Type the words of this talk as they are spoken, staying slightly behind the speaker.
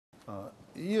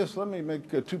Yes, let me make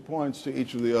 2 points to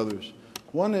each of the others.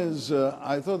 One is,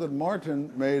 I thought that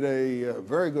Martin made a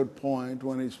very good point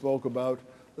when he spoke about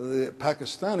the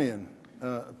Pakistani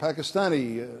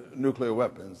nuclear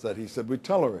weapons that he said we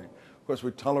tolerate. Of course,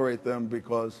 we tolerate them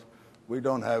because we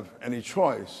don't have any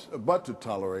choice but to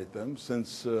tolerate them,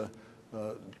 since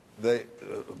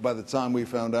by the time we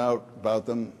found out about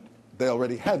them, they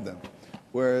already had them.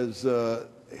 Whereas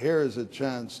here is a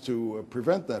chance to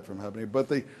prevent that from happening. But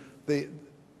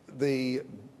the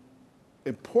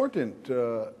important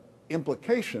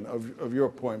implication of your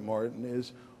point, Martin,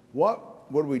 is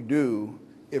what would we do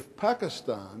if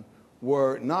Pakistan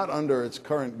were not under its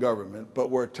current government, but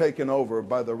were taken over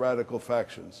by the radical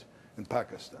factions in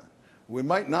Pakistan? We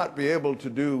might not be able to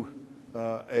do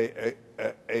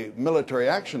a military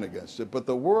action against it, but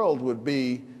the world would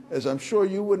be, as I'm sure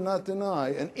you would not deny,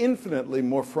 an infinitely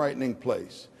more frightening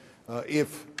place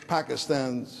if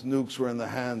Pakistan's nukes were in the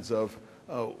hands of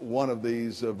one of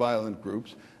these violent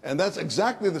groups. And that's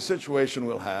exactly the situation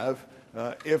we'll have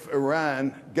if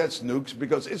Iran gets nukes,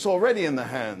 because it's already in the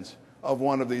hands of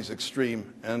one of these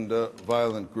extreme and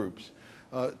violent groups.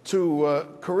 To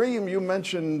Kareem, you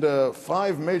mentioned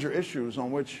 5 major issues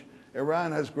on which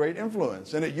Iran has great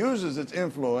influence, and it uses its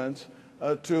influence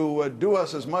to do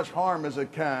us as much harm as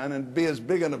it can and be as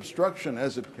big an obstruction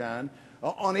as it can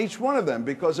on each one of them,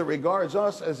 because it regards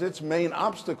us as its main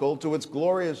obstacle to its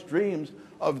glorious dreams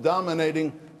of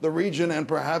dominating the region and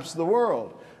perhaps the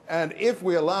world. And if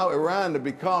we allow Iran to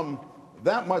become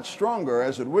that much stronger,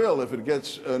 as it will if it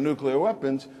gets nuclear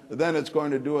weapons, then it's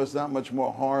going to do us that much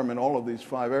more harm in all of these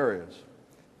 5 areas.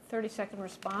 30-second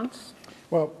response.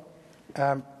 Well,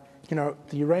 you know,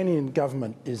 the Iranian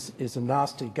government is a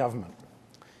nasty government,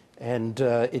 and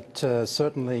it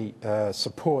certainly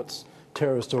supports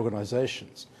terrorist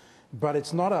organizations, but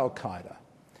it's not al-Qaida,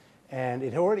 and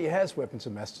it already has weapons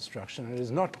of mass destruction, and it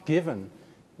has not given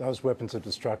those weapons of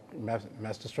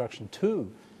mass destruction to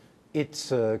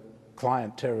its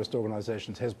client terrorist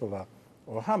organizations, Hezbollah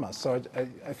or Hamas. So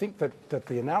I think that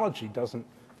the analogy doesn't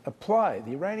apply.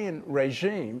 The Iranian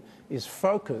regime is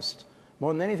focused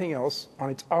more than anything else on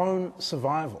its own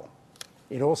survival.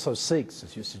 It also seeks,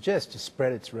 as you suggest, to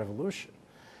spread its revolution.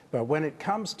 But when it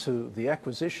comes to the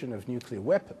acquisition of nuclear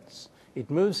weapons, it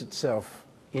moves itself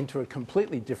into a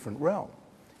completely different realm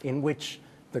in which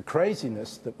the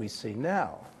craziness that we see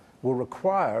now will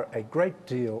require a great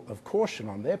deal of caution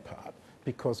on their part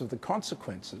because of the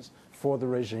consequences for the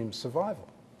regime's survival.